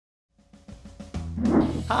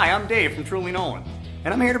Hi, I'm Dave from Truly Nolen,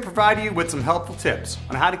 and I'm here to provide you with some helpful tips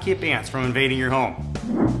on how to keep ants from invading your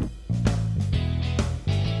home.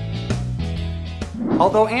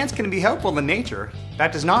 Although ants can be helpful in nature,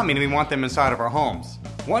 that does not mean we want them inside of our homes.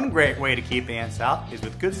 One great way to keep ants out is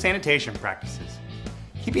with good sanitation practices.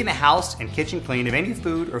 Keeping the house and kitchen clean of any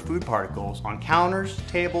food or food particles on counters,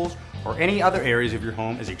 tables, or any other areas of your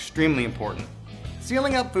home is extremely important.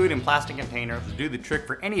 Sealing up food in plastic containers will do the trick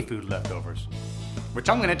for any food leftovers, which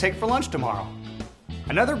I'm going to take for lunch tomorrow.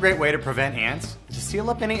 Another great way to prevent ants is to seal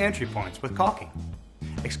up any entry points with caulking.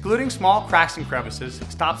 Excluding small cracks and crevices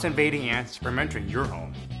stops invading ants from entering your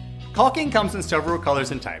home. Caulking comes in several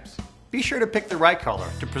colors and types. Be sure to pick the right color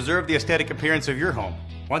to preserve the aesthetic appearance of your home.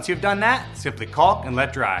 Once you've done that, simply caulk and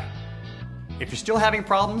let dry. If you're still having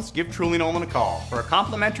problems, give Truly Nolen a call for a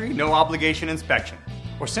complimentary, no obligation inspection,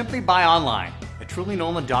 or simply buy online at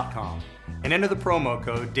trulynolen.com and enter the promo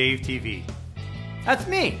code DaveTV. That's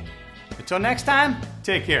me. Until next time,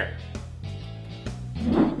 take care.